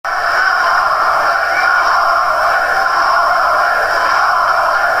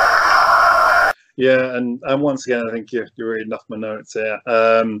Yeah, and once again, I think you're reading off my notes here.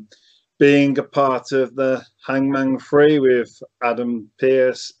 Being a part of the Hangman 3 with Adam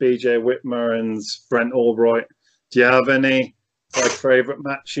Pearce, BJ Whitmer, and Brent Albright, do you have any favorite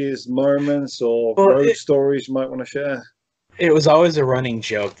matches, moments, or road stories you might want to share? It was always a running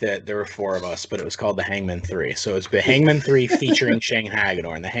joke that there were 4 of us, but it was called the Hangman 3. So it's the Hangman 3 featuring Shane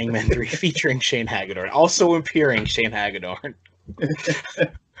Hagadorn, the Hangman 3 featuring Shane Hagadorn, also appearing Shane Hagadorn.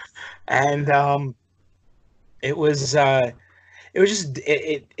 And it was just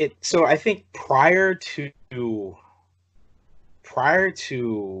it. So I think prior to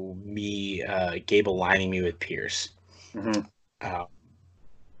me, Gabe aligning me with Pierce,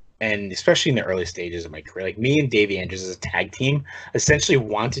 and especially in the early stages of my career, like me and Davey Andrews as a tag team essentially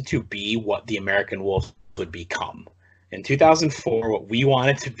wanted to be what the American Wolves would become. In 2004, what we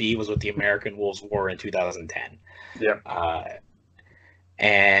wanted to be was what the American Wolves were in 2010. Yeah.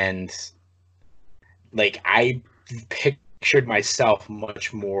 And like I pictured myself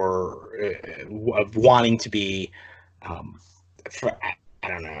much more of wanting to be, I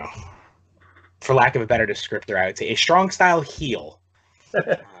don't know, for lack of a better descriptor, I would say a strong style heel.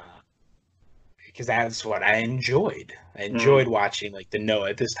 Because that's what I enjoyed. I enjoyed watching like the Noah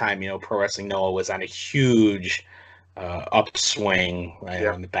at this time. Pro Wrestling Noah was on a huge upswing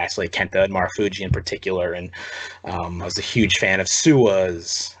on the backs, like Kenta and Marufuji in particular, and I was a huge fan of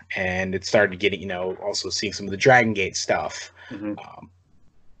Sua's, and it started getting also seeing some of the Dragon Gate stuff,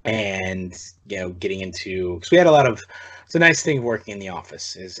 and getting into, because we had a lot of. It's a nice thing of working in the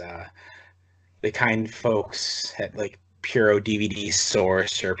office is the kind folks at like Puro DVD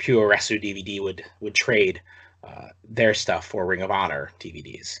Source or Puro Resu DVD would trade their stuff for Ring of Honor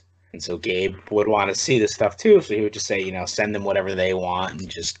DVDs. And so Gabe would want to see this stuff too. So he would just say, send them whatever they want and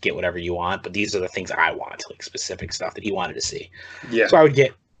just get whatever you want. But these are the things I want, like specific stuff that he wanted to see. Yeah. So I would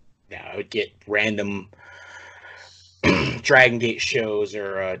get random Dragon Gate shows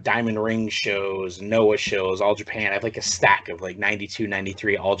or Diamond Ring shows, Noah shows, All Japan. I have like a stack of like 92,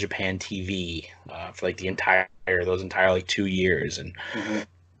 93 All Japan TV for like those entire like 2 years, and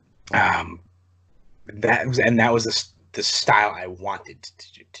that was the style I wanted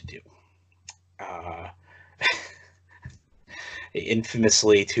to do.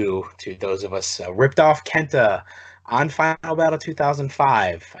 Infamously to those of us ripped off Kenta on Final Battle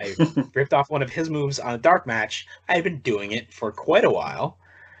 2005. I ripped off one of his moves on a dark match. I had been doing it for quite a while,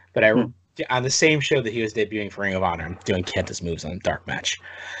 but on the same show that he was debuting for Ring of Honor, I'm doing Kenta's moves on a dark match.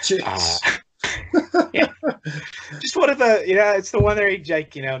 Yeah, just one of the, it's the one where he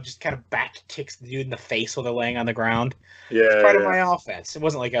just kind of back kicks the dude in the face while they're laying on the ground. Yeah, it's part of my offense. It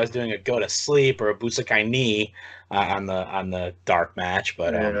wasn't like I was doing a go to sleep or a Busakai knee on the dark match,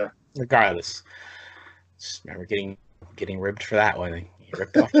 but regardless, just remember getting ribbed for that one. He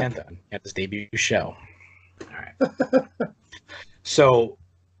ripped off Kenta on Kenta's debut show. All right. So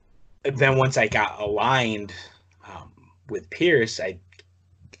then once I got aligned with Pierce, I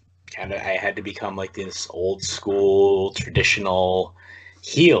had to become like this old school traditional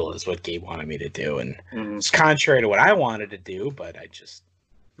heel is what Gabe wanted me to do, and it's contrary to what I wanted to do, but I just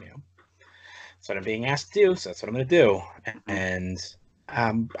that's what I'm being asked to do, so that's what I'm going to do. And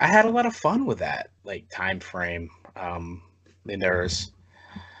I had a lot of fun with that like time frame. And there's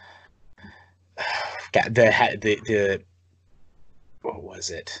the what was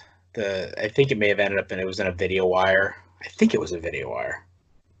it? I think it may have ended up it was in a video wire. I think it was a video wire,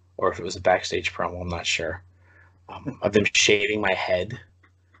 or if it was a backstage promo, I'm not sure. Of them shaving my head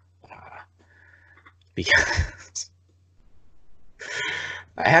because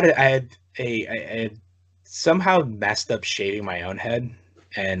I had somehow messed up shaving my own head,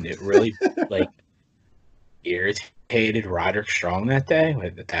 and it really like irritated Roderick Strong that day.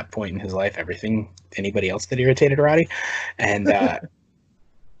 At that point in his life, anybody else that irritated Roddy, and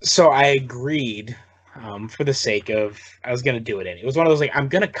so I agreed. For the sake of, I was going to do it anyway. It was one of those, like, I'm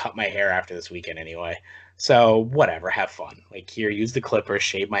going to cut my hair after this weekend anyway. So whatever, have fun. Like, here, use the clippers,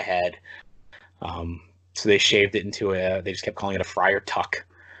 shave my head. So they shaved it they just kept calling it a friar tuck.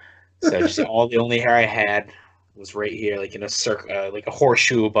 So just the only hair I had was right here, like in a circle, like a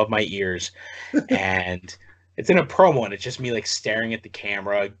horseshoe above my ears. And it's in a promo, and it's just me like staring at the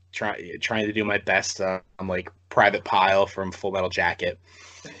camera, trying to do my best. I'm like Private Pile from Full Metal Jacket.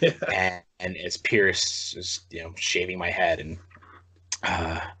 And as Pierce is, shaving my head, and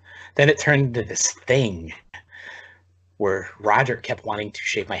then it turned into this thing where Roger kept wanting to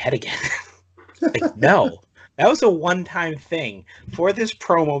shave my head again. Like, no, that was a one-time thing for this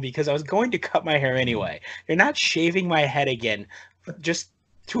promo because I was going to cut my hair anyway. You're not shaving my head again just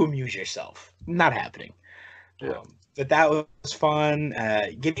to amuse yourself. Not happening. Yeah. That was fun.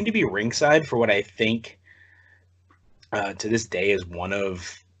 Getting to be ringside for what I think to this day is one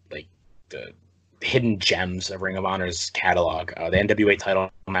of like the hidden gems of Ring of Honor's catalog. The NWA title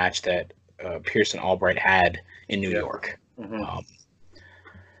match that Pierce and Albright had in New York. Mm-hmm.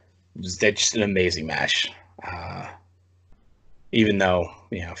 Was just an amazing match. Even though,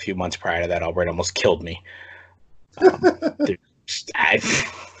 a few months prior to that, Albright almost killed me. I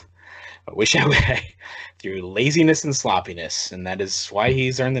wish I would, through laziness and sloppiness, and that is why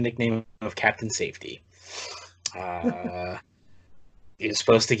he's earned the nickname of Captain Safety. He was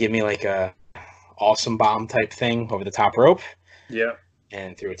supposed to give me like a awesome bomb type thing over the top rope. Yeah.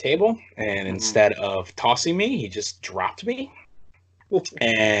 And through a table, and instead of tossing me, he just dropped me.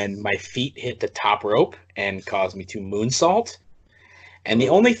 And my feet hit the top rope and caused me to moonsault. And the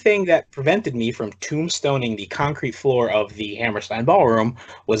only thing that prevented me from tombstoning the concrete floor of the Hammerstein Ballroom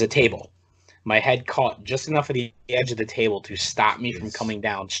was a table. My head caught just enough of the edge of the table to stop me from coming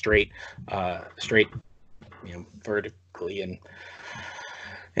down straight, vertically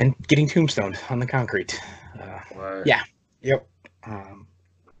and getting tombstoned on the concrete. Wow. Yeah. Yep.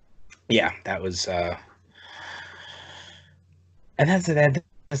 Yeah, that was. And that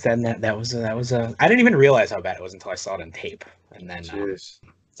was I didn't even realize how bad it was until I saw it on tape. And then it's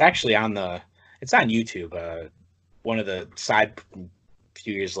actually it's on YouTube. One of the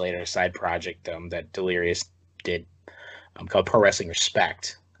few years later, side project that Delirious did called Pro Wrestling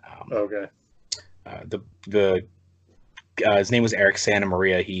Respect. Okay. His name was Eric Santa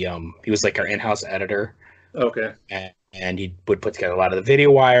Maria. He was like our in-house editor. Okay. And he would put together a lot of the video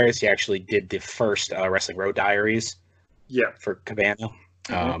wires. He actually did the first Wrestling Road Diaries. Yeah. For Cabana.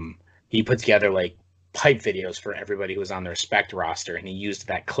 He put together like pipe videos for everybody who was on the Respect roster, and he used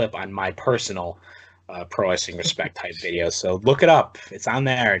that clip on my personal Pro Wrestling Respect type video. So look it up. It's on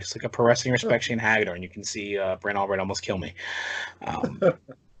there. Just look up Pro Wrestling Respect Shane Hagadorn, and you can see Brent Albright almost kill me.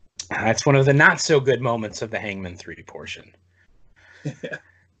 That's one of the not so good moments of the Hangman 3 portion. Yeah.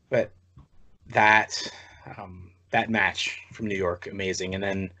 But that match from New York, amazing. And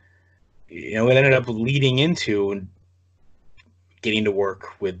then, it ended up leading into getting to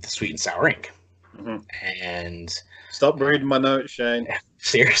work with SweetnSourInc. And stop reading my notes, Shane.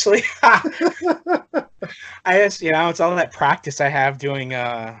 Seriously? I just, it's all that practice I have doing.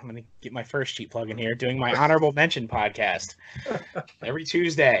 I'm gonna get my first cheap plug in here, doing my honorable mention podcast every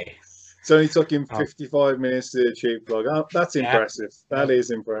Tuesday. It's only took him 55 minutes to do a cheap plug. Oh, that's impressive. That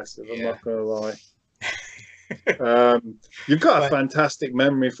is impressive. I'm not gonna lie. You've got a fantastic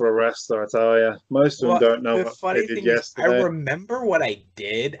memory for a wrestler, I tell you. Most of them don't know what they did yesterday. I remember what I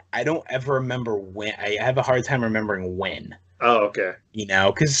did. I don't ever remember when. I have a hard time remembering when. Oh, okay.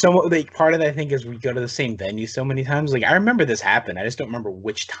 Because part of that, I think, is we go to the same venue so many times. Like, I remember this happened. I just don't remember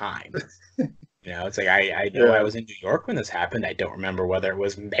which time. It's like I know I was in New York when this happened. I don't remember whether it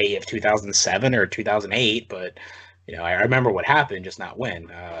was May of 2007 or 2008, but I remember what happened, just not when.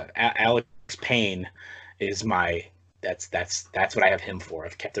 Alex Payne is that's what I have him for.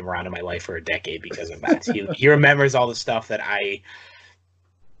 I've kept him around in my life for a decade because of that. He remembers all the stuff that I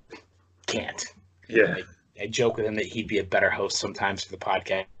can't. Yeah. I joke with him that he'd be a better host sometimes for the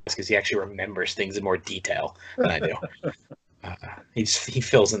podcast because he actually remembers things in more detail than I do. He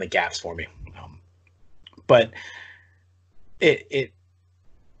fills in the gaps for me. But it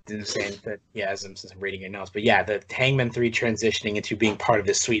saying that, as I'm reading your notes, but the Hangman 3 transitioning into being part of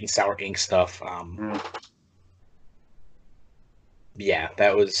this SweetnSourInc stuff.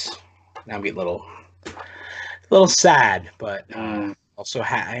 That was. I'm getting a little sad, but also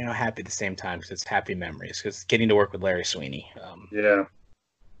happy at the same time because it's happy memories. Because getting to work with Larry Sweeney,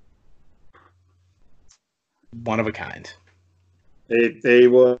 one of a kind. He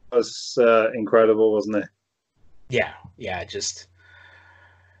was incredible, wasn't he? Yeah. Just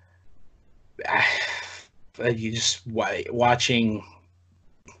you just watching.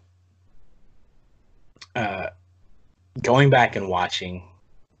 Going back and watching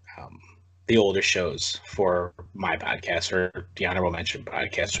the older shows for my podcast or the Honorable Mention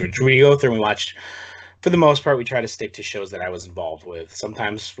podcast, which we go through and we watch, for the most part, we try to stick to shows that I was involved with.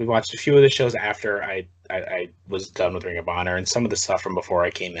 Sometimes we watched a few of the shows after I was done with Ring of Honor and some of the stuff from before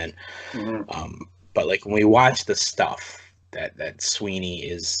I came in. But like when we watch the stuff that Sweeney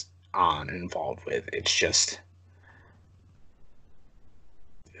is on and involved with, it's just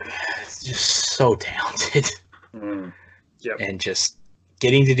so talented. Yep. And just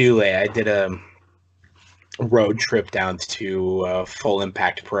getting to do I did a road trip down to Full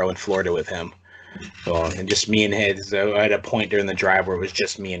Impact Pro in Florida with him. And just me and him. So I had a point during the drive where it was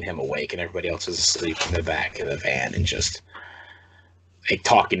just me and him awake, and everybody else was asleep in the back of the van, and just like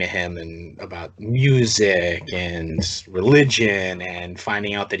talking to him and about music and religion, and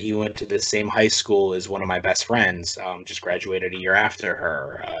finding out that he went to the same high school as one of my best friends, just graduated a year after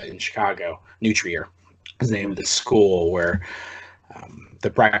her, in Chicago. New Trier is the name of the school, where the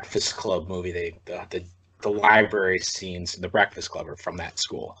Breakfast Club movie, the library scenes in the Breakfast Club are from that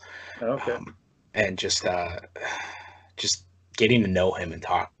school. Okay. And just getting to know him and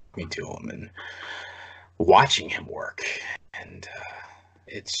talking to him and watching him work. And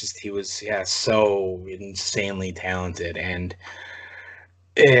it's just, he was, so insanely talented. And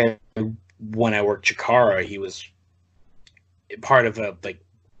when I worked Chikara, he was part of a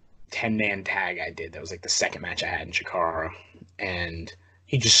 10-man tag I did. That was like the second match I had in Chikara. And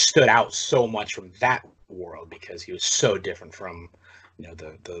he just stood out so much from that world because he was so different from,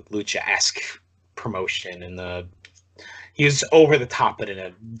 the lucha-esque promotion, and he was over the top, but in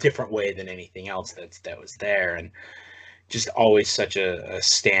a different way than anything else that was there, and just always such a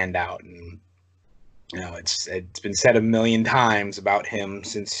standout. And it's been said a million times about him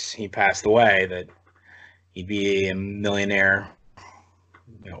since he passed away that he'd be a millionaire,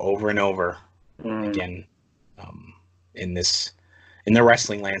 over and over again, in the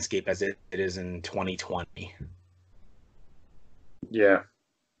wrestling landscape as it is in 2020. Yeah.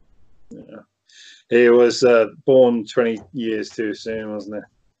 He was born 20 years too soon, wasn't he?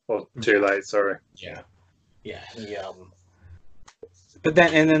 Or too late, sorry. Yeah. He, but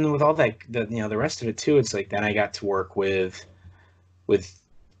then with all that, the rest of it too, it's like then I got to work with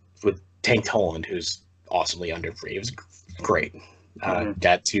Tank Toland, who's awesomely underrated. It was great. I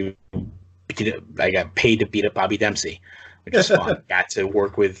got paid to beat up Bobby Dempsey, which is fun. Got to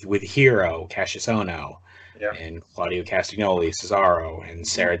work with Hero, Cassius Ohno, and Claudio Castagnoli, Cesaro, and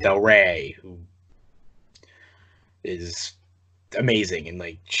Sarah Del Rey, who is amazing.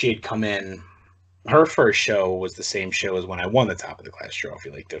 And she had come in, her first show was the same show as when I won the Top of the Class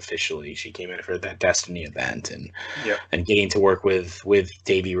trophy. Officially, she came in for that Destiny event, and getting to work with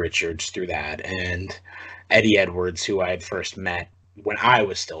Davey Richards through that, and Eddie Edwards, who I had first met when I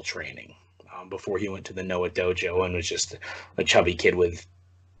was still training, before he went to the Noah Dojo and was just a chubby kid with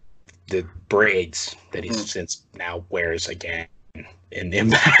the braids that he since now wears again in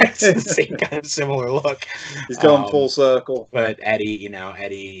Impact. The same kind of similar look. He's gone full circle. But Eddie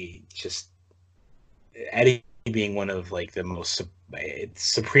Eddie being one of the most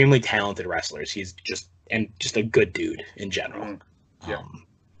supremely talented wrestlers. He's just a good dude in general.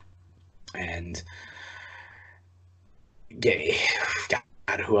 And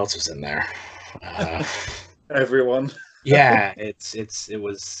God, who else was in there? Everyone. It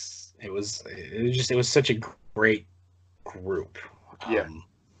was such a great group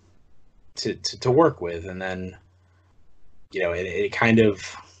to work with. And then it kind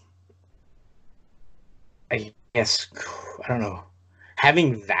of, I guess, I don't know,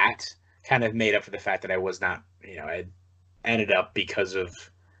 having that kind of made up for the fact that I was not, I ended up, because of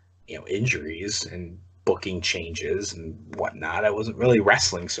injuries and booking changes and whatnot, I wasn't really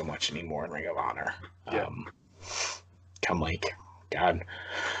wrestling so much anymore in Ring of Honor. God.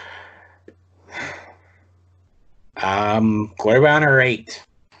 Glory of Honor 8.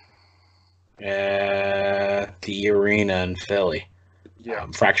 The arena in Philly.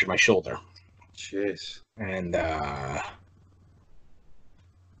 Fractured my shoulder. Jeez. And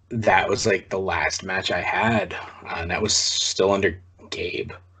that was the last match I had, and that was still under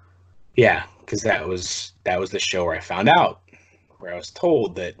Gabe. Yeah, because that was the show where I found out, where I was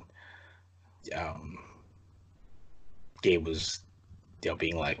told that Gabe was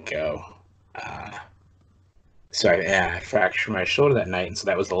being let go. So I fractured my shoulder that night, and so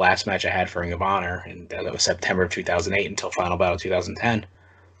that was the last match I had for Ring of Honor, and that was September of 2008 until Final Battle 2010.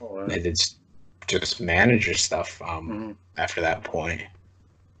 And it's just manager stuff after that point.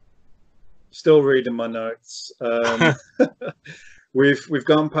 Still reading my notes. We've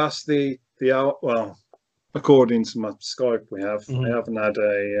gone past the hour. Well, according to my Skype, we haven't had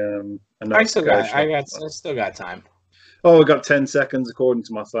a notification. I still got time. Oh, we got 10 seconds according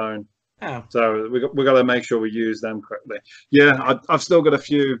to my phone. Oh. So we got to make sure we use them correctly. Yeah, I've still got a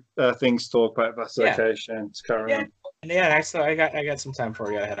few things to talk about. If that's okay, Shane. Let's carry on. Yeah, I got some time before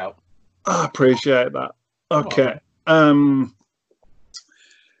we gotta head out. I appreciate that. Okay.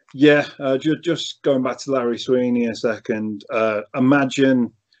 Just going back to Larry Sweeney a second.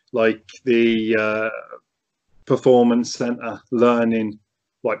 Imagine the performance center learning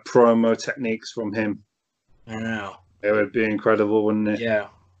promo techniques from him. I know. It would be incredible, wouldn't it?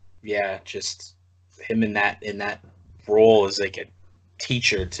 Yeah. Just him in that role as a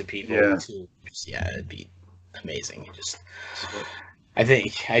teacher to people. It'd be amazing. I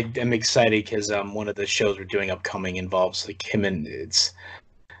think I'm excited because one of the shows we're doing upcoming involves like him and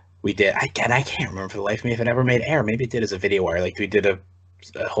we did I can't remember for the life of me if it ever made air. Maybe it did as a video wire. Like we did a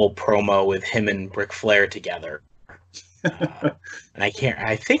whole promo with him and Ric Flair together. And I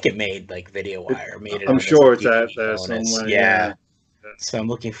think it made like video wire. Made it. I'm on sure this, it's like, out DVD there bonus. somewhere. Yeah. Yeah. So I'm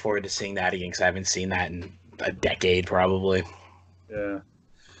looking forward to seeing that again because I haven't seen that in a decade probably. Yeah.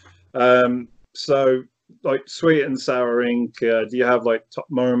 So like Sweet and Sour Inc. Do you have like top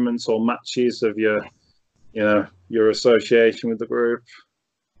moments or matches of your, your association with the group?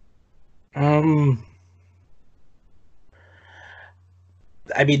 I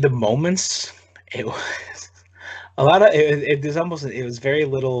mean, the moments, it was a lot of it was very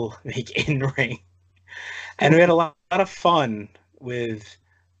little like in ring, and we had a lot of fun with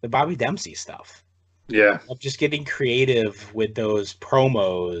the Bobby Dempsey stuff. Yeah. Of just getting creative with those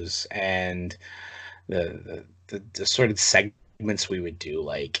promos and the sort of segments we would do,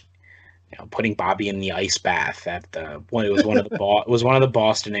 like putting Bobby in the ice bath at the one. It was one of the it was one of the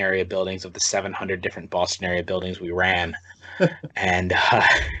Boston area buildings of the 700 different Boston area buildings we ran, and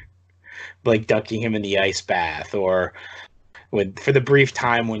like ducking him in the ice bath, or when for the brief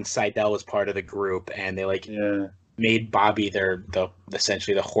time when Seidel was part of the group, and they made Bobby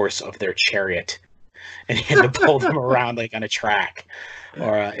essentially the horse of their chariot, and he had to pull them around like on a track,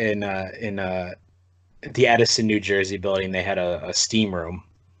 or in the Edison, New Jersey building, they had a steam room.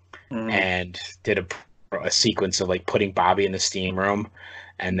 And did a sequence of like putting Bobby in the steam room,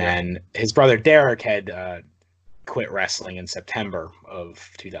 and then his brother Derek had quit wrestling in September of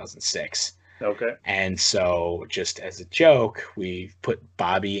 2006. Okay. And so, just as a joke, we put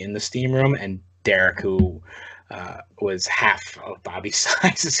Bobby in the steam room, and Derek, who was half of Bobby's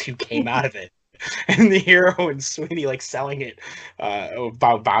size, who came out of it. And the Hero and Sweeney like selling it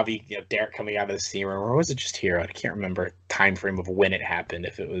about Bobby, Derek coming out of the steam room, or was it just Hero? I can't remember time frame of when it happened.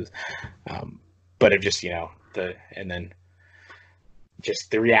 If it was, but it just and then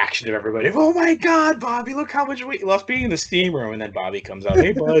just the reaction of everybody. Oh my God, Bobby! Look how much weight you lost being in the steam room. And then Bobby comes out,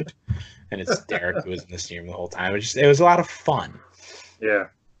 hey bud, and it's Derek who was in the steam room the whole time. It was a lot of fun. Yeah,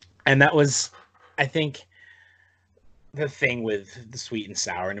 and that was, I think, the thing with the Sweet and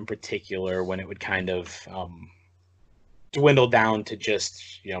Sour, and in particular when it would kind of dwindle down to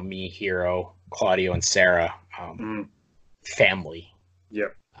just me, Hero, Claudio, and Sarah, family.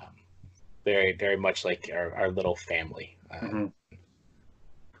 Yep. Very, very much like our little family.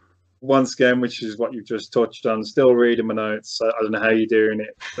 Once again, which is what you've just touched on, still reading my notes. I don't know how you're doing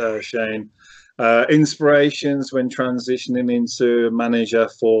it, Shane. Inspirations when transitioning into manager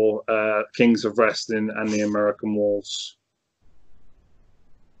for Kings of Wrestling and the American Wolves.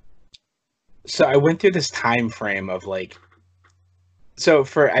 So I went through this time frame of like, all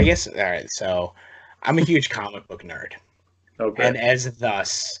right, so I'm a huge comic book nerd. Okay. And as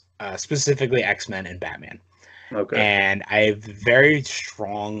thus, specifically X-Men and Batman. Okay. And I have very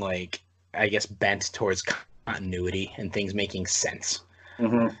strong, like, I guess, bent towards continuity and things making sense.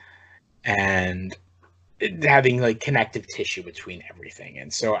 And having like connective tissue between everything.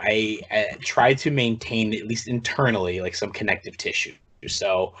 And so I tried to maintain, at least internally, like some connective tissue.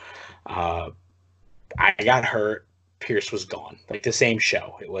 So I got hurt. Pierce was gone. Like the same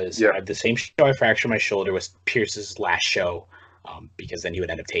show. It was the same show I fractured my shoulder was Pierce's last show, because then he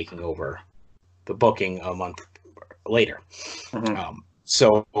would end up taking over the booking a month later.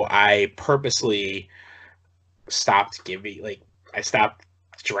 So I purposely stopped I stopped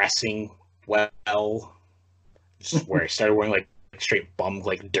dressing well, just where I started wearing like straight bum,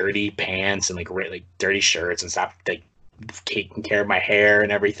 like dirty pants and like dirty shirts, and stopped like taking care of my hair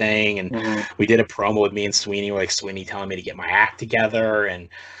and everything. And we did a promo with me and Sweeney, where like Sweeney telling me to get my act together, and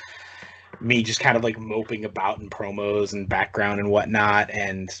me just kind of like moping about in promos and background and whatnot.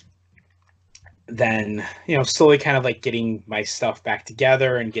 And then slowly kind of like getting my stuff back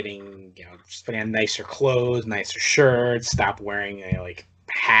together and getting just putting on nicer clothes, nicer shirts, stop wearing like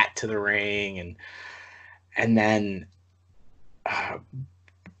hat to the ring. And then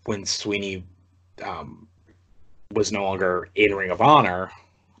when Sweeney was no longer in Ring of Honor,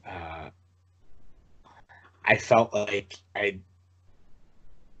 I felt like I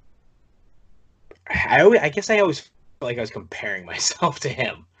guess I always felt like I was comparing myself to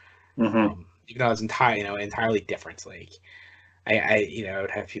him, even though I was entirely different. Like I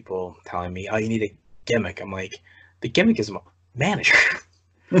would have people telling me, "Oh, you need a gimmick." I'm like, the gimmick is my manager.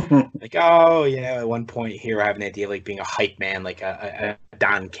 Like, oh yeah, at one point here I have an idea of like being a hype man, like a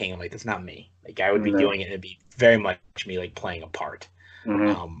Don King. I'm like, that's not me. Like I would be doing it, and it'd be very much me like playing a part.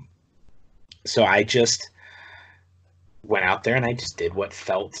 So I just went out there and I just did what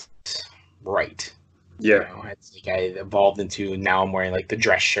felt right. Yeah. You know, it's like I evolved into, now I'm wearing like the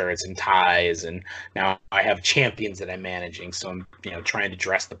dress shirts and ties, and now I have champions that I'm managing, so I'm, you know, trying to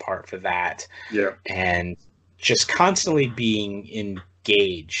dress the part for that. Yeah. And just constantly being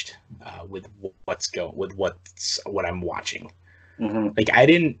engaged with what I'm watching. Mm-hmm. Like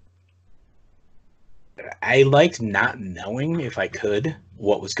I liked not knowing, if I could,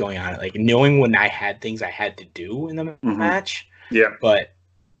 what was going on. Like knowing when I had things I had to do in the Mm-hmm. match, Yeah. but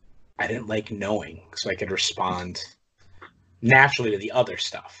I didn't like knowing, so I could respond naturally to the other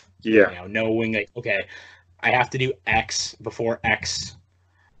stuff. Yeah. You know, knowing like, okay, I have to do X before X,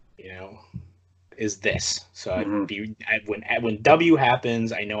 you know, is this. So when W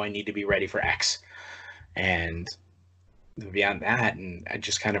happens, I know I need to be ready for X. And beyond that, and I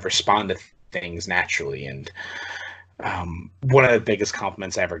just kind of respond to things naturally. And one of the biggest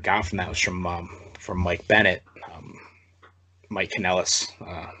compliments I ever got from that was from Mike Bennett, Mike Kanellis.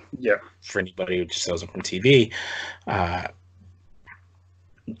 Yeah. For anybody who just knows him from TV,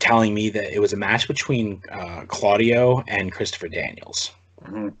 telling me that it was a match between Claudio and Christopher Daniels.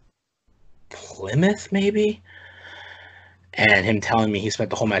 Mm-hmm. Plymouth, maybe? And him telling me he spent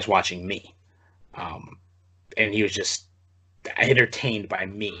the whole match watching me. And he was just entertained by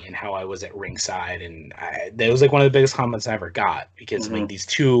me and how I was at ringside. And that was like one of the biggest compliments I ever got, because like these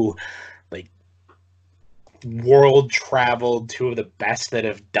two like world traveled, two of the best that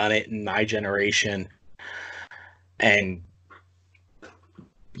have done it in my generation. And,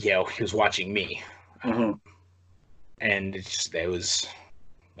 you know, he was watching me. And it was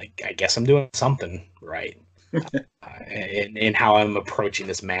like, I guess I'm doing something right in how I'm approaching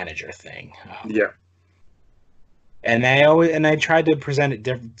this manager thing. Yeah. And I tried to present it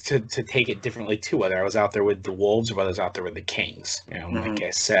to take it differently too, whether I was out there with the Wolves or whether I was out there with the Kings. You know, like I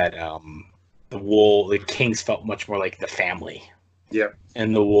said, the Kings felt much more like the family. Yeah.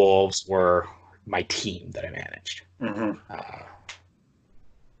 And the Wolves were my team that I managed.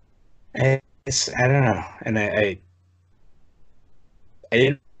 And I don't know, and I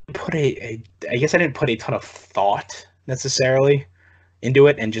didn't put I guess I didn't put a ton of thought necessarily into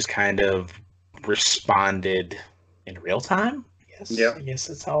it, and just kind of responded in real time. I guess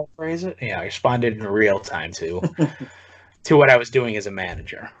that's how I'll phrase it. Yeah, I responded in real time to what I was doing as a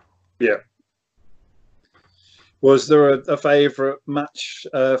manager. Yeah. Was there a favorite match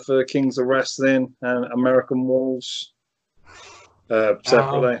for Kings of Wrestling and American Wolves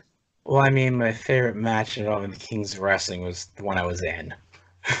separately? Well, I mean, my favorite match involving the Kings of Wrestling was the one I was in.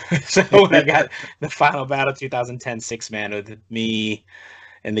 So when I got the Final Battle 2010 six-man with me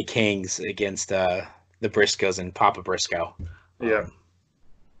and the Kings against the Briscoes and Papa Briscoe. Yeah.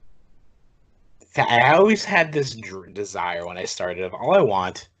 I always had this desire when I started of all I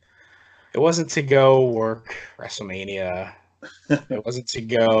want. It wasn't to go work WrestleMania. It wasn't to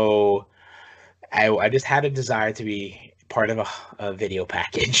go. I just had a desire to be part of a video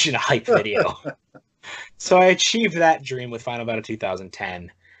package and a hype video. So I achieved that dream with Final Battle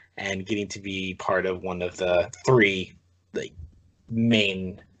 2010 and getting to be part of one of the three like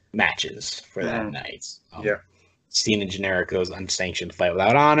main matches for that night. Steen and Generico's unsanctioned fight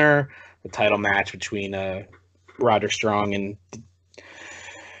without honor, the title match between Roderick Strong and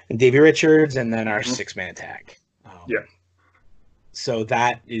Davey Richards, and then our six-man tag. So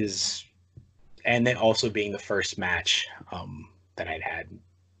that is, and then also being the first match that I'd had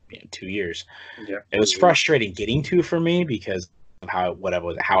in 2 years. It was frustrating getting to for me because of how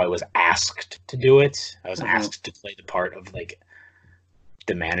I was asked to do it. I was asked to play the part of like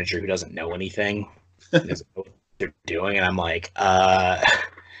the manager who doesn't know anything, doesn't know what they're doing, and I'm like, got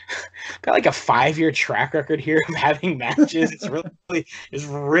like a 5-year track record here of having matches. It's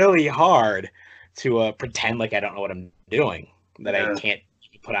really hard to pretend like I don't know what I'm doing, that I can't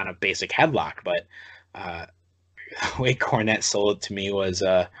put on a basic headlock. But the way Cornette sold it to me was,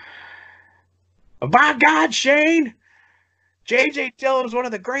 by God, Shane, J.J. Dillon is one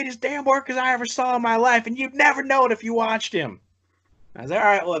of the greatest damn workers I ever saw in my life, and you'd never know it if you watched him. I was like, all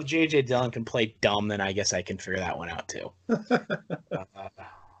right, well, if J.J. Dillon can play dumb, then I guess I can figure that one out too. All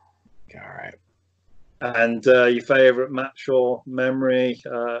right. And your favorite match or memory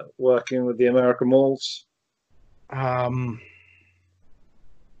working with the American Wolves?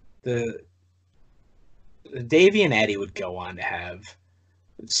 The Davey and Eddie would go on to have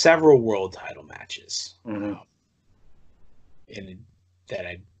several world title matches. And that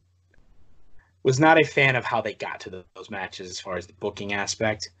I was not a fan of how they got to those matches as far as the booking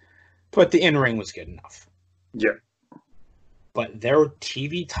aspect, but the in-ring was good enough. Yeah. But their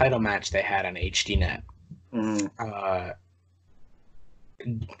TV title match they had on HDNet,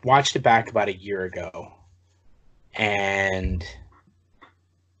 watched it back about a year ago, and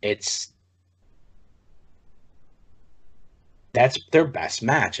it's that's their best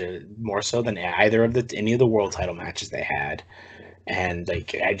match, more so than either of any of the world title matches they had. And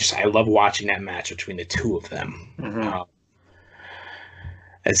like I love watching that match between the two of them. Mm-hmm.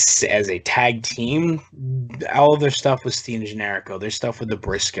 As a tag team, all of their stuff with Steen and Generico, their stuff with the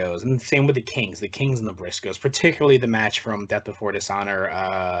Briscoes, and the same with the Kings and the Briscoes, particularly the match from Death Before Dishonor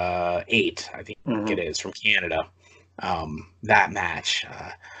 8, I think it is, from Canada. That match.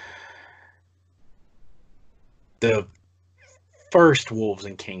 The first Wolves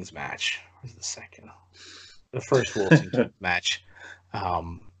and Kings match. Where's the second? The first Wolves and Kings match.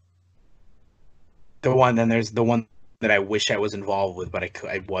 There's the one that I wish I was involved with, but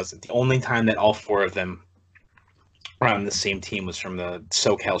I wasn't. The only time that all four of them were on the same team was from the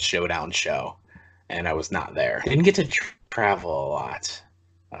SoCal Showdown show, and I was not there. I didn't get to travel a lot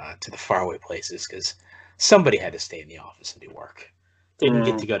to the faraway places because somebody had to stay in the office and do work. Didn't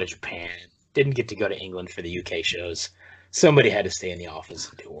get to go to Japan. Didn't get to go to England for the UK shows. Somebody had to stay in the office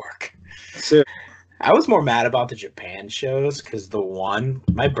and do work. So, I was more mad about the Japan shows because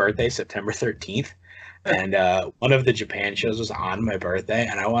my birthday, September 13th, and one of the Japan shows was on my birthday,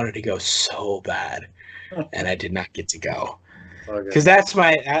 and I wanted to go so bad, and I did not get to go. Because that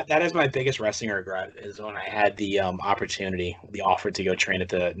is my biggest wrestling regret, is when I had the opportunity, the offer to go train at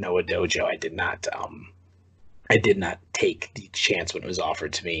the Noah Dojo. I did not take the chance when it was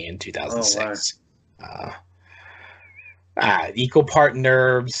offered to me in 2006. Oh, equal part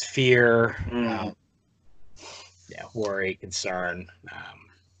nerves, fear, worry, concern.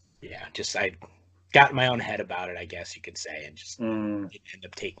 I got in my own head about it, I guess you could say, and just ended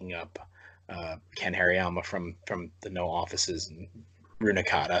up taking up Ken Hariyama from the No offices in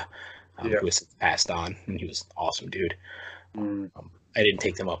Runakata, who has passed on, and he was an awesome dude. I didn't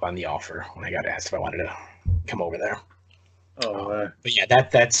take them up on the offer when I got asked if I wanted to come over there. But yeah,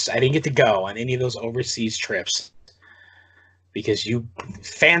 that's I didn't get to go on any of those overseas trips because you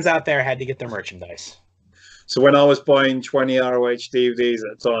fans out there had to get their merchandise. So when I was buying 20 ROH DVDs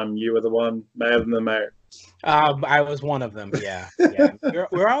at the time, you were the one mailing them out. I was one of them. Yeah.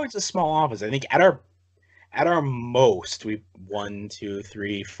 we're always a small office. I think at our most, we 1, 2,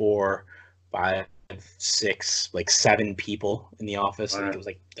 3, 4, 5, 6, like 7 people in the office. I think it was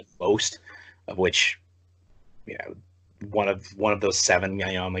like the most, of which, one of those 7,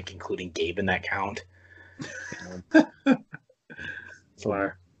 I'm like including Gabe in that count.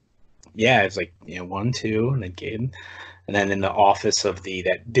 Wow. Yeah, it's like 1, 2, and then Gabe, and then in the office of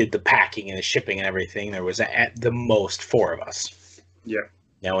that did the packing and the shipping and everything, there was at the most 4 of us. Yeah.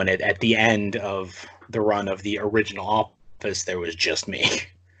 And at the end of the run of the original office, there was just me.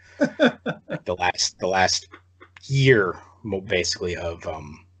 Like the last year, basically, of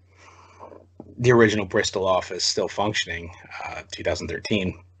the original Bristol office still functioning,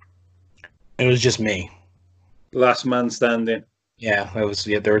 2013. It was just me. Last man standing. Yeah, there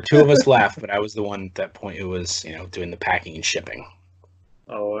were 2 of us left, but I was the one at that point who was, doing the packing and shipping.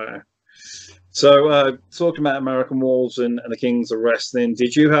 So talking about American Wolves and the Kings of Wrestling,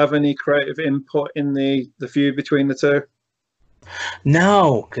 did you have any creative input in the feud between the two?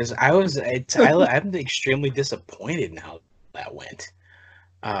 No, because I'm extremely disappointed in how that went.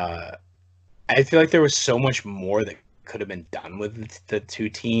 I feel like there was so much more that could have been done with the 2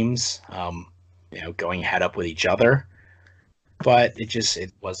 teams, going head up with each other. But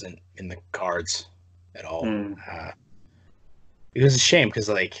it wasn't in the cards at all. It was a shame because,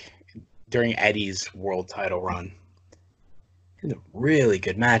 like, during Eddie's world title run, he had a really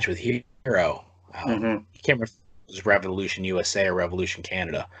good match with Hero. I can't remember if it was Revolution USA or Revolution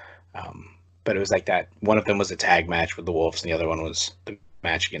Canada. But it was like that. One of them was a tag match with the Wolves, and the other one was the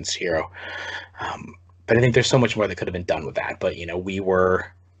match against Hero. But I think there's so much more that could have been done with that. But, we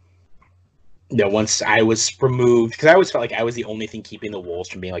were... once I was removed, because I always felt like I was the only thing keeping the Wolves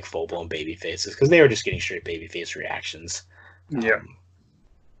from being like full-blown baby faces, because they were just getting straight baby face reactions. And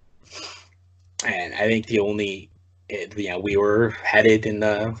I think we were headed in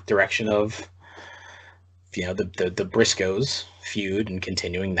the direction of, the Briscoes feud and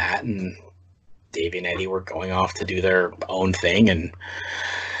continuing that, and Davey and Eddie were going off to do their own thing, and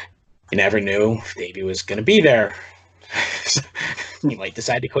you never knew if Davey was going to be there. He might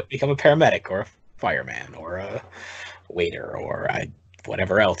decide to become a paramedic or a fireman or a waiter or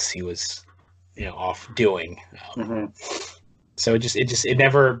whatever else he was, off doing. So it just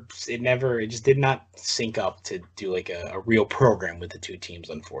did not sync up to do like a real program with the 2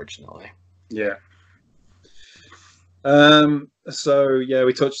 teams, unfortunately. Yeah. So yeah,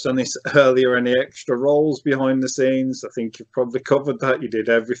 we touched on this earlier. Any extra roles behind the scenes? I think you've probably covered that. You did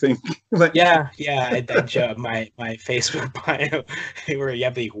everything. Yeah. My Facebook bio where you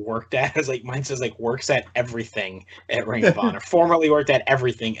have the worked at. It's like mine says like works at everything at Ring of Honor. Formerly worked at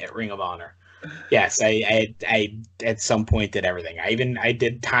everything at Ring of Honor. Yes, I at some point did everything. I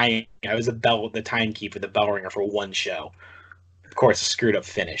did time. I was the timekeeper, the bell ringer for one show. Of course, a screwed up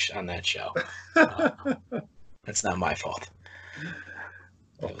finish on that show. That's not my fault.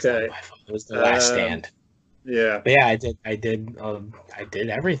 It was not my fault. It was the last stand. Yeah. But yeah, I did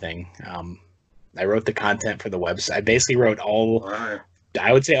everything. I wrote the content for the website. I basically wrote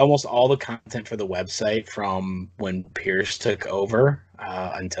I would say almost all the content for the website from when Pierce took over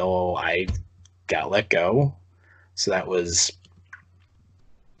until I got let go. So that was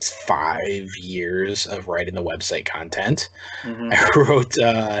 5 years of writing the website content. Mm-hmm. I wrote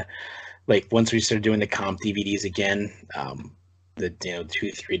like once we started doing the comp DVDs again, the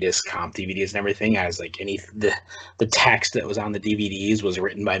 2-3 disc comp DVDs and everything. I was like the text that was on the DVDs was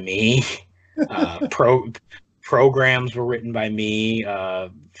written by me. Programs were written by me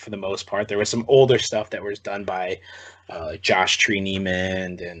for the most part. There was some older stuff that was done by Josh Tree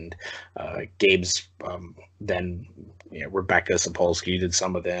Newman and Gabe's then Rebecca Sapolsky did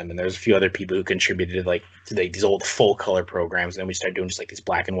some of them, and there's a few other people who contributed to these old full color programs. And then we started doing just like these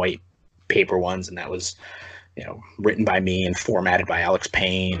black and white paper ones, and that was written by me and formatted by Alex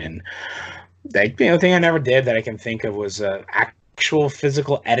Payne. And the thing I never did that I can think of was actual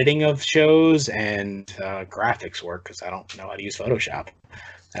physical editing of shows and graphics work, because I don't know how to use Photoshop.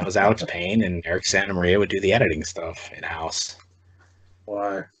 That was Alex Payne, and Eric Santa Maria would do the editing stuff in house.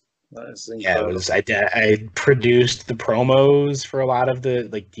 Wow, that is incredible. Yeah, I produced the promos for a lot of the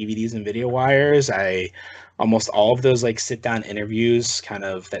DVDs and video wires. Almost all of those sit down interviews kind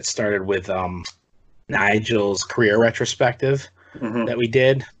of that started with Nigel's career retrospective that we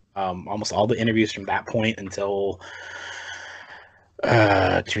did. Almost all the interviews from that point until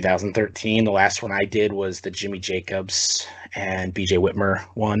 2013. The last one I did was the Jimmy Jacobs and BJ Whitmer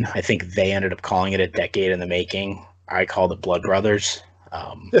one. I think they ended up calling it a decade in the making. I called it Blood Brothers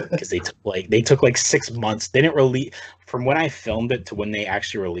because they took 6 months. They didn't release from when I filmed it to when they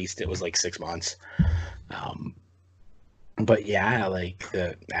actually released it was 6 months. But yeah,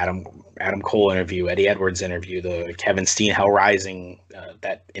 the Adam Cole interview, Eddie Edwards interview, the Kevin Steen Hell Rising,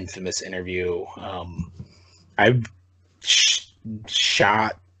 that infamous interview. I've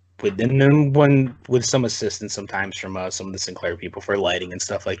shot within them with some assistance sometimes from some of the Sinclair people for lighting and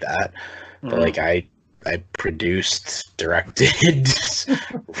stuff like that. But I produced, directed,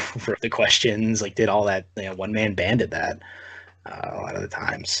 wrote the questions, did all that. One man band did that a lot of the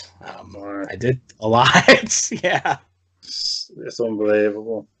times. I did a lot. Yeah. It's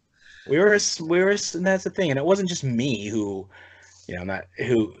unbelievable. We were, and that's the thing. And it wasn't just me who,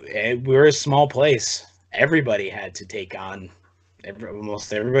 we were a small place. Everybody had to take on,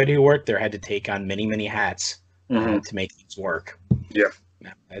 almost everybody who worked there had to take on many, many hats to make things work. Yeah.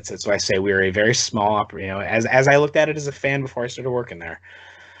 That's why I say we were a very small, as I looked at it as a fan before I started working there,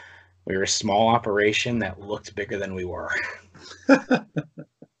 we were a small operation that looked bigger than we were.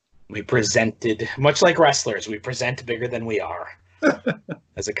 We presented, much like wrestlers, we present bigger than we are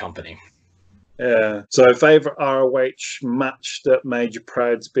as a company. Yeah. So, favorite ROH match that made you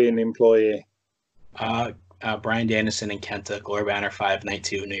proud to be an employee? Bryan Danielson and Kenta, Glory Banner 5, Night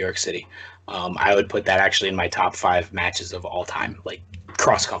 2, New York City. I would put that actually in my top 5 matches of all time,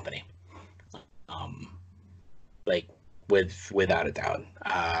 cross company. Without a doubt.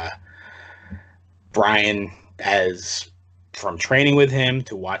 Bryan, from training with him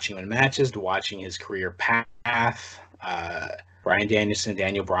to watching him in matches to watching his career path, Bryan Danielson,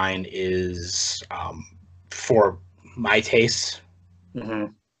 Daniel Bryan is, for my taste,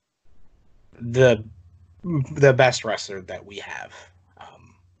 the best wrestler that we have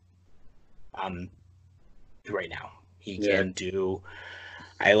right now. He can do.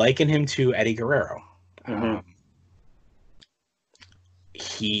 I liken him to Eddie Guerrero.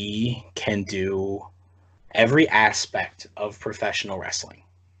 He can do every aspect of professional wrestling.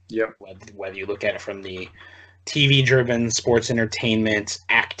 Yep. Whether you look at it from the TV-driven sports entertainment,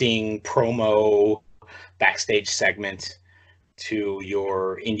 acting, promo, backstage segment, to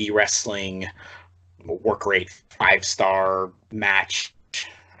your indie wrestling work rate 5-star match,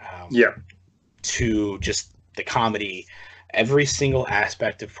 to just the comedy, every single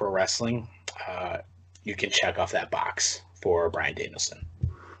aspect of pro wrestling, you can check off that box for Bryan Danielson.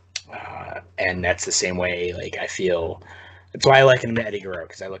 And that's the same way, I feel, that's why I like him to Eddie Guerrero,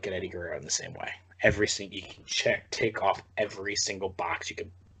 because I look at Eddie Guerrero in the same way. You can tick off every single box you could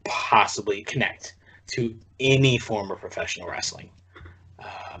possibly connect to any form of professional wrestling.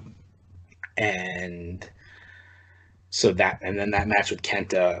 And so and then that match with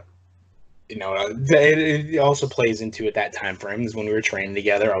Kenta, it also plays into at that time frame is when we were training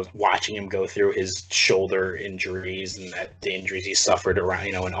together. I was watching him go through his shoulder injuries and the injuries he suffered around,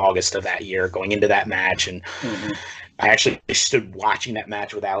 in August of that year, going into that match. And I actually stood watching that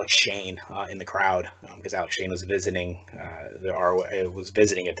match with Alex Shane in the crowd because Alex Shane was visiting was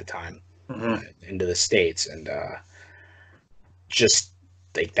visiting at the time into the States, and just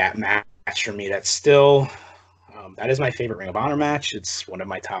like that match for me, that's still. That is my favorite Ring of Honor match. It's one of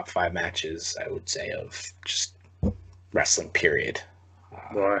my top 5 matches, I would say, of just wrestling, period.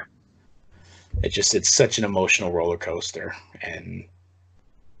 Right. It's such an emotional roller coaster. And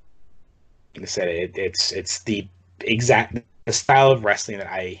like I said, it's the style of wrestling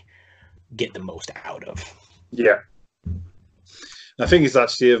that I get the most out of. Yeah. I think it's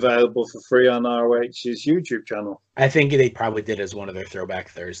actually available for free on ROH's YouTube channel. I think they probably did as one of their Throwback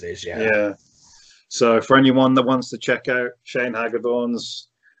Thursdays, yeah. Yeah. So for anyone that wants to check out Shane Hagadorn's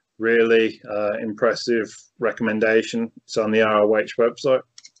really impressive recommendation, it's on the ROH website.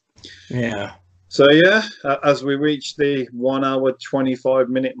 Yeah. So yeah, as we reach the 1 hour 25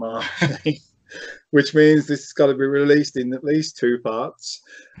 minute mark, which means this has got to be released in at least 2 parts.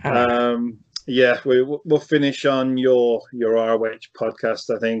 Yeah, we'll finish on your ROH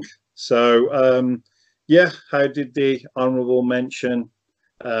podcast, I think. So yeah, how did the honorable mention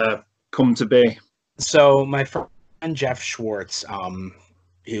come to be? So my friend Jeff Schwartz,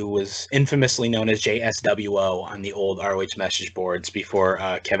 who was infamously known as JSWO on the old ROH message boards before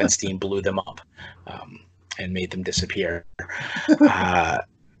Kevin Steen blew them up and made them disappear. I've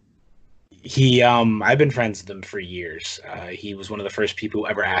been friends with him for years. He was one of the first people who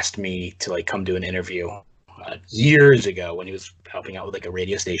ever asked me to come do an interview years ago when he was helping out with a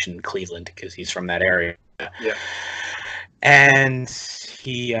radio station in Cleveland because he's from that area. Yeah. And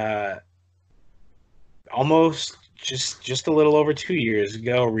he almost just a little over 2 years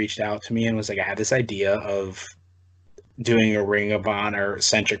ago reached out to me and was like, I had this idea of doing a Ring of Honor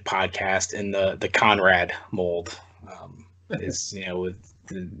centric podcast in the Conrad mold. Is with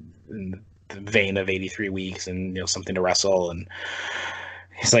in the vein of 83 weeks and something to wrestle. And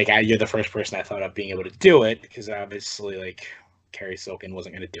he's like, you're the first person I thought of being able to do it, because obviously Kerry Silkin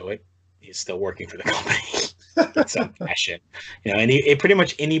wasn't going to do it. He's still working for the company. It's some passion, and pretty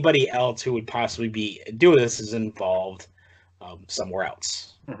much anybody else who would possibly be doing this is involved somewhere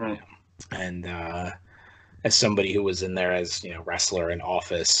else. And as somebody who was in there as wrestler in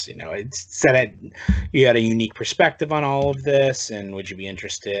office, it said you had a unique perspective on all of this, and would you be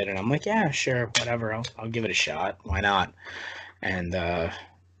interested? And I'm like, yeah, sure, whatever. I'll give it a shot. Why not? And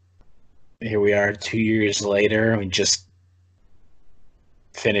here we are 2 years later. We just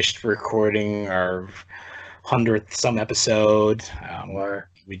finished recording our 100th some episode.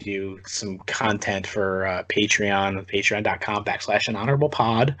 We do some content for Patreon,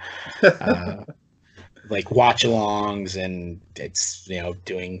 patreon.com/anhonorablepod. Watch-alongs, and it's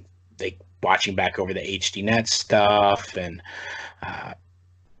doing watching back over the HDNet stuff, and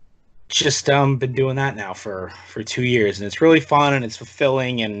just been doing that now for 2 years, and it's really fun and it's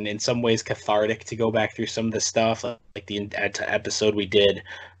fulfilling and in some ways cathartic to go back through some of the stuff, like the episode we did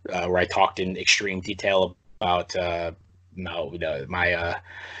where I talked in extreme detail about my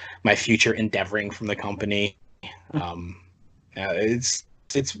future endeavoring from the company. It's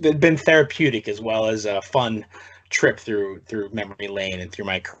been therapeutic as well as a fun trip through memory lane and through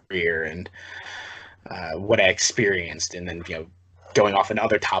my career and what I experienced, and then going off in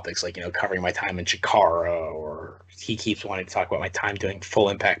other topics like covering my time in Chikara, or he keeps wanting to talk about my time doing Full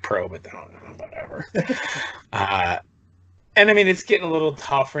Impact Pro, but then whatever. And I mean, it's getting a little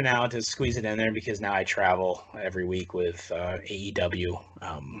tougher now to squeeze it in there because now I travel every week with AEW,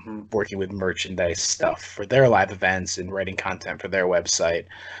 working with merchandise stuff for their live events and writing content for their website.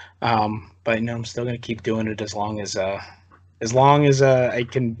 But I'm still going to keep doing it as long as I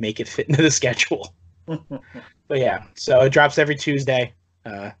can make it fit into the schedule. But yeah, so it drops every Tuesday.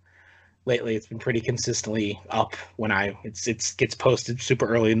 Lately, it's been pretty consistently up when it gets posted super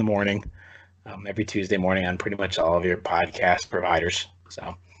early in the morning. Every Tuesday morning on pretty much all of your podcast providers.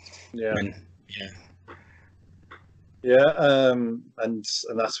 So and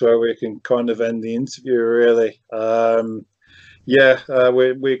that's where we can kind of end the interview, really.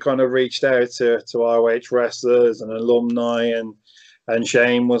 We kind of reached out to ROH wrestlers and alumni, and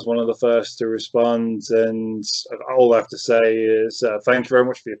Shane was one of the first to respond. And all I have to say is thank you very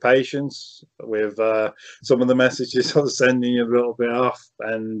much for your patience with some of the messages I was sending you a little bit off.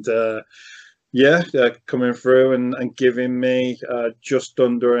 And Yeah, coming through and giving me just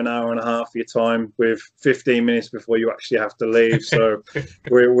under an hour and a half of your time with 15 minutes before you actually have to leave. So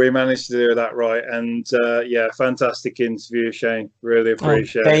we managed to do that right. And yeah, fantastic interview, Shane. Really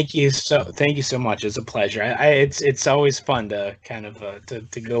appreciate it. Thank you so much. It's a pleasure. It's always fun to kind of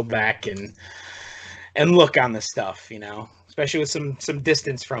to go back and look on the stuff, you know, especially with some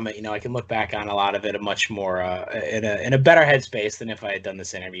distance from it. You know, I can look back on a lot of it a much more in a better headspace than if I had done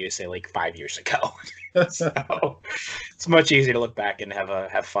this interview, say, like 5 years ago. So it's much easier to look back and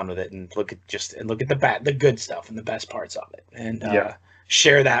have fun with it and look at the good stuff and the best parts of it, and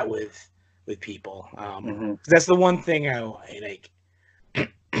share that with people. That's the one thing I like.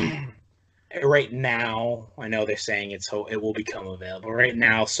 Right now, I know they're saying it will become available. Right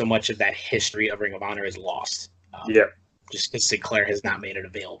now, so much of that history of Ring of Honor is lost. Just because Sinclair has not made it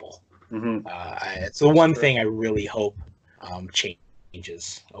available. It's the one thing I really hope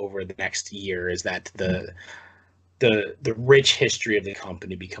changes over the next year, is that the rich history of the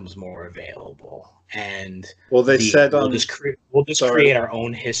company becomes more available. And well, they said we'll just create our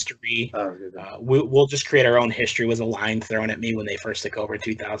own history. We'll just create our own history was a line thrown at me when they first took over in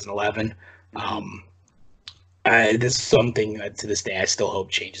 2011. This is something that to this day I still hope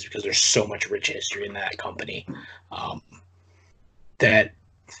changes, because there's so much rich history in that company that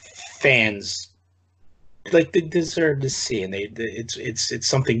fans they deserve to see, and it's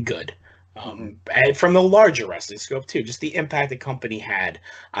something good. And from the larger wrestling scope too, just the impact the company had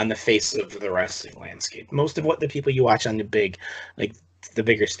on the face of the wrestling landscape. Most of what the people you watch on the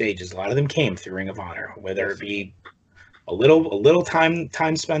bigger stages, a lot of them came through Ring of Honor, whether it be a little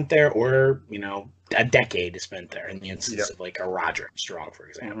time spent there, or you know, a decade spent there. In the instance of like a Roger Strong, for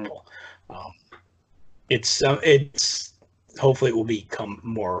example, it's hopefully it will become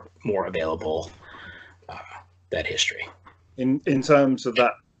more available, that history. In terms of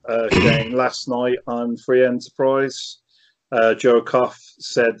that, Shane, last night on Free Enterprise, Joe Koff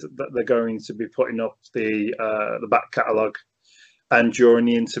said that they're going to be putting up the back catalogue, and during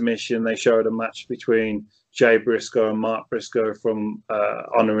the intermission they showed a match between Jay Briscoe and Mark Briscoe from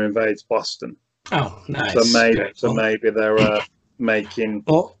Honor Invades Boston. Oh, nice. So maybe they're making.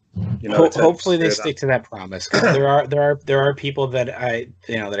 Well, you know, hopefully they stick to that promise. there are people that I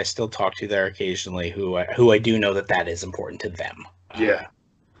still talk to there occasionally who I do know that is important to them.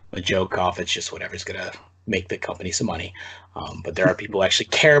 With Joe Koff, it's just whatever's gonna make the company some money. But there are people who actually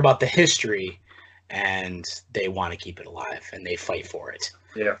care about the history, and they want to keep it alive, and they fight for it.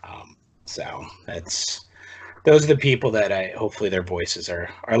 So those are the people that hopefully their voices are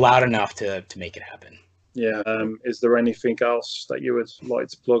loud enough to make it happen. Is there anything else that you would like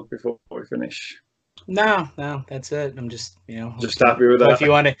to plug before we finish? No, that's it. I'm just happy with that. If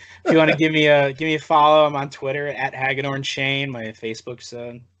you want to give me a follow, I'm on Twitter at Hagadorn Shane. My Facebook's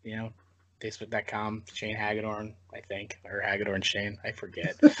facebook.com Shane Hagadorn, I think, or Hagadorn Shane, I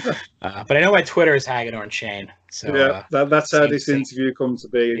forget. But I know my Twitter is Hagadorn Shane. So that's how this interview comes to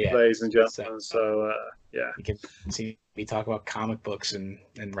be, ladies and gentlemen. So you can see me talk about comic books and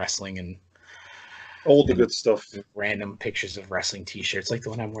wrestling and all the good stuff. Random pictures of wrestling T-shirts, like the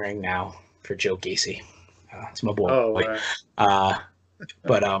one I'm wearing now for Joe Gacy. It's my boy.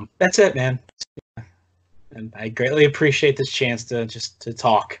 But that's it, man. And I greatly appreciate this chance to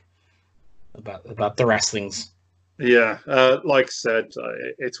talk about the wrestlings. Like I said,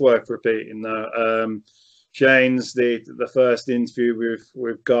 it's worth repeating though. Shane's the first interview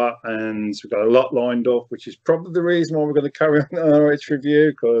we've got, and we've got a lot lined up, which is probably the reason why we're going to carry on our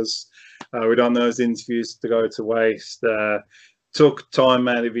ROHReview, because we don't want those interviews to go to waste. Took time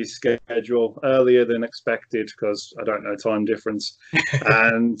out of his schedule earlier than expected, because I don't know time difference,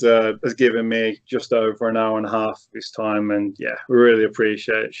 and has given me just over an hour and a half of his time. And we really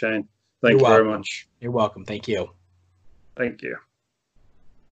appreciate it, Shane. Thank you very much. You're welcome. Thank you. Thank you.